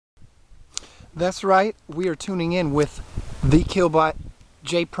That's right. We are tuning in with the Killbot,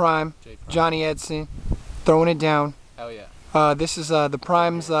 Prhyme, Johnny Edson, throwing it down. Hell yeah. This is the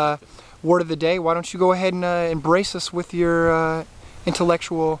Prhyme's word of the day. Why don't you go ahead and embrace us with your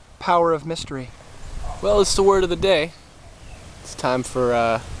intellectual power of mystery? Well, it's the word of the day. It's time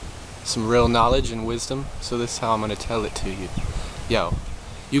for some real knowledge and wisdom, so this is how I'm going to tell it to you. Yo,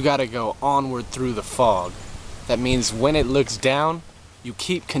 you gotta go onward through the fog. That means when it looks down, you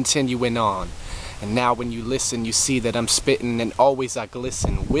keep continuing on. And now when you listen, you see that I'm spitting and always I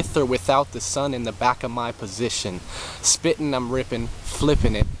glisten, with or without the sun in the back of my position. Spitting, I'm ripping,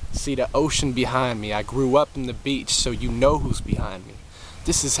 flipping it. See the ocean behind me. I grew up in the beach, so you know who's behind me.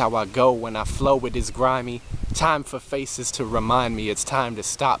 This is how I go when I flow with this grimy. Time for faces to remind me it's time to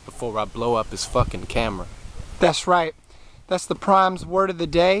stop before I blow up his fucking camera. That's right. That's the Prhyme's word of the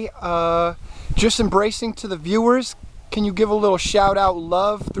day. Just embracing to the viewers. Can you give a little shout out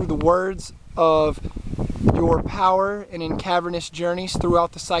love through the words of your power and in cavernous journeys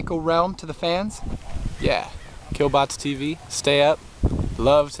throughout the psycho realm to the fans? Yeah, Killbots TV, stay up.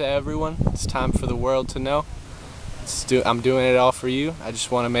 Love to everyone. It's time for the world to know. I'm doing it all for you. I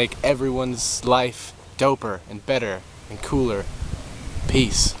just want to make everyone's life doper and better and cooler.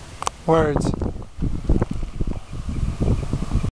 Peace. Words.